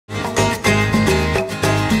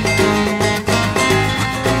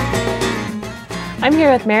I'm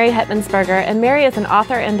here with Mary Hettmansperger, and Mary is an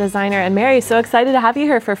author and designer. And Mary, so excited to have you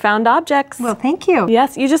here for Found Objects. Well, thank you.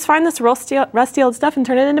 Yes, you just find this rusty old stuff and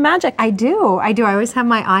turn it into magic. I do. I always have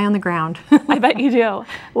my eye on the ground. I bet you do.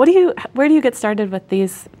 Where do you get started with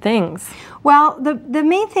these things? Well, the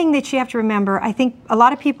main thing that you have to remember, I think a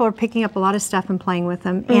lot of people are picking up a lot of stuff and playing with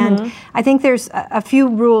them. And I think there's a few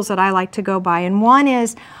rules that I like to go by. And one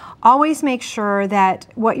is, always make sure that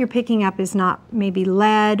what you're picking up is not maybe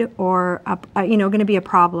lead or going to be a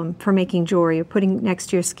problem for making jewelry or putting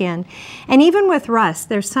next to your skin. And even with rust,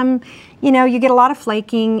 there's some, you get a lot of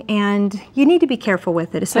flaking, and you need to be careful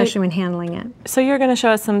with it, especially when handling it. So you're going to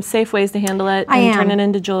show us some safe ways to handle it and turn it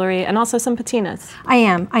into jewelry, and also some patinas. I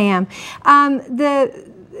am.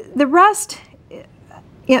 The rust,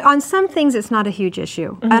 on some things it's not a huge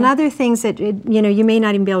issue. On other things that you may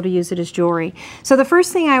not even be able to use it as jewelry. So the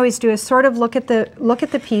first thing I always do is sort of look at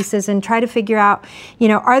the pieces and try to figure out,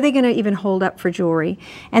 are they going to even hold up for jewelry?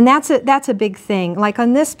 And that's a big thing. Like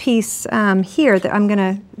on this piece here that I'm going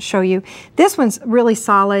to show you, this one's really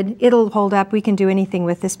solid. It'll hold up. We can do anything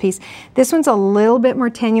with this piece. This one's a little bit more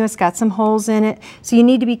tenuous, got some holes in it, so you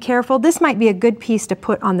need to be careful. This might be a good piece to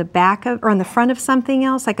put on the back of or on the front of something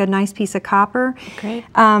else, like a nice piece of copper. Great.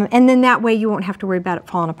 And then that way you won't have to worry about it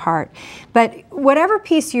falling apart. But whatever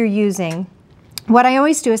piece you're using, what I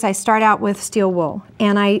always do is I start out with steel wool.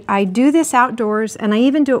 And I do this outdoors, and I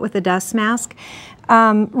even do it with a dust mask.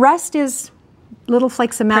 Rust is little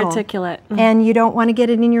flakes of metal. Particulate. And you don't want to get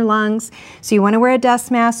it in your lungs. So you want to wear a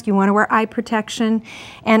dust mask, you want to wear eye protection.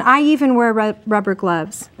 And I even wear rubber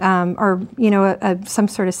gloves, or some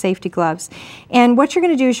sort of safety gloves. And what you're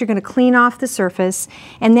going to do is you're going to clean off the surface.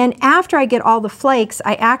 And then after I get all the flakes,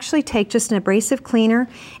 I actually take just an abrasive cleaner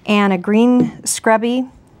and a green scrubby,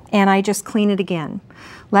 and I just clean it again.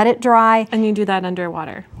 Let it dry. And you do that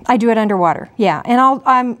underwater? I do it underwater, yeah. And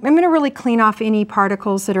I'm going to really clean off any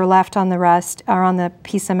particles that are left on the rust or on the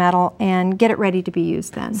piece of metal and get it ready to be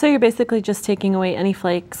used then. So you're basically just taking away any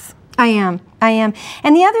flakes? I am.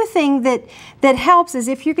 And the other thing that helps is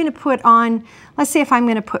if you're going to put on, let's say if I'm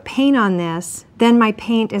going to put paint on this, then my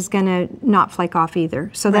paint is going to not flake off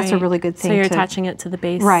either. So that's a really good thing. So you're attaching it to the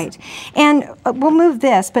base. Right. And we'll move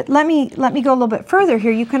this, but let me go a little bit further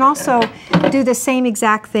here. You can also do the same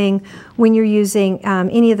exact thing when you're using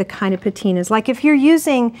any of the kind of patinas. Like if you're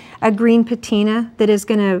using a green patina that is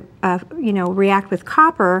going to react with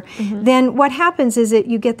copper, then what happens is that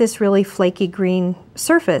you get this really flaky green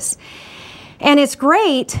surface. And it's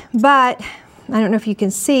great, but I don't know if you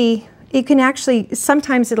can see, it can actually,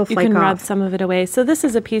 sometimes it'll flake off. You can rub some of it away. So this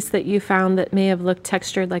is a piece that you found that may have looked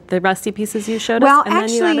textured like the rusty pieces you showed us, and then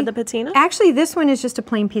you added the patina? Actually, this one is just a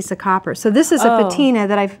plain piece of copper. So this is a patina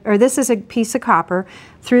that this is a piece of copper,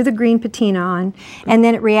 threw the green patina on, and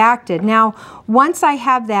then it reacted. Now, once I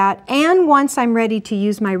have that, and once I'm ready to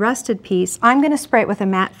use my rusted piece, I'm going to spray it with a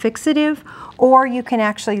matte fixative, or you can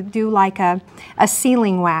actually do like a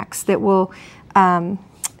sealing wax that will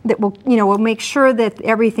will make sure that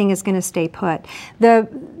everything is going to stay put. The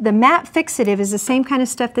matte fixative is the same kind of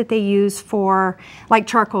stuff that they use for like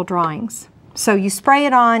charcoal drawings. So you spray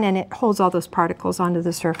it on and it holds all those particles onto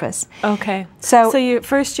the surface. Okay. So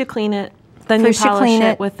first you clean it, then you polish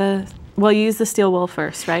it with you use the steel wool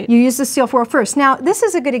first, right? You use the steel wool first. Now, this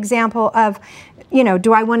is a good example of,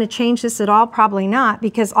 do I want to change this at all? Probably not,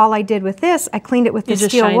 because all I did with this, I cleaned it with the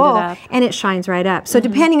steel wool, and it shines right up. So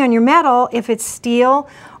depending on your metal, if it's steel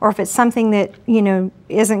or if it's something that,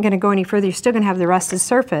 isn't going to go any further, you're still going to have the rusted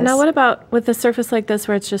surface. Now, what about with a surface like this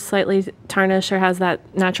where it's just slightly tarnished or has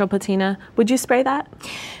that natural patina? Would you spray that?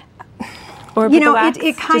 Or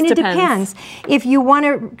it kind of depends. If you want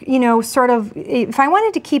to, if I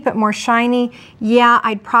wanted to keep it more shiny, yeah,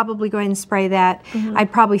 I'd probably go ahead and spray that.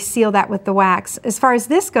 I'd probably seal that with the wax. As far as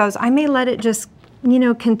this goes, I may let it just,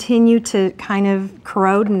 continue to kind of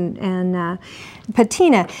corrode and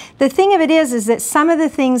patina. The thing of it is that some of the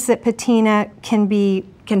things that patina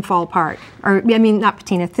can fall apart, or I mean not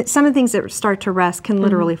patina. Some of the things that start to rust can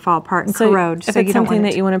literally fall apart and corrode. If it's something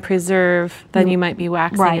that you want to preserve, then you might be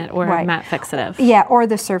waxing it or a matte fixative. Yeah, or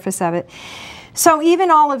the surface of it. So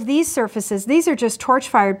even all of these surfaces, these are just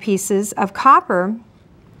torch-fired pieces of copper.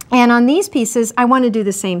 And on these pieces, I want to do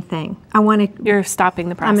the same thing. You're stopping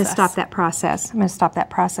the process. I'm going to stop that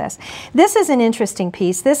process. This is an interesting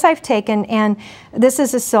piece. This I've taken, and this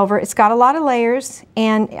is a silver. It's got a lot of layers,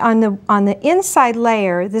 and on the inside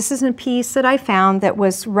layer, this is a piece that I found that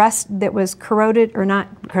was corroded, or not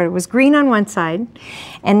coat. It was green on one side,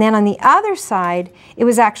 and then on the other side, it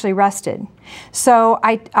was actually rusted. So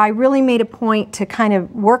I really made a point to kind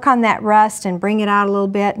of work on that rust and bring it out a little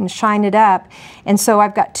bit and shine it up. And so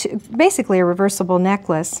I've got basically a reversible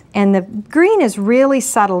necklace. And the green is really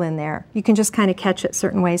subtle in there. You can just kind of catch it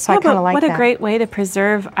certain ways. So I kind of like that. What a great way to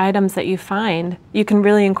preserve items that you find. You can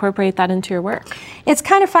really incorporate that into your work. It's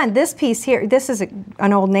kind of fun. This piece here, this is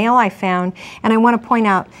an old nail I found. And I want to point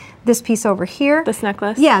out this piece over here. This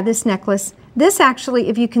necklace? Yeah, this necklace. This actually,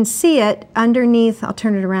 if you can see it underneath, I'll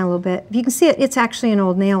turn it around a little bit. If you can see it, it's actually an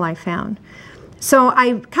old nail I found. So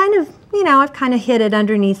I kind of, you know, I've kind of hid it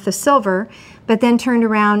underneath the silver, but then turned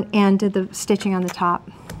around and did the stitching on the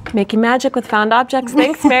top. Making magic with found objects.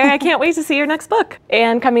 Thanks, Mary. I can't wait to see your next book.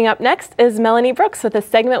 And coming up next is Melanie Brooks with a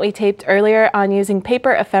segment we taped earlier on using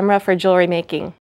paper ephemera for jewelry making.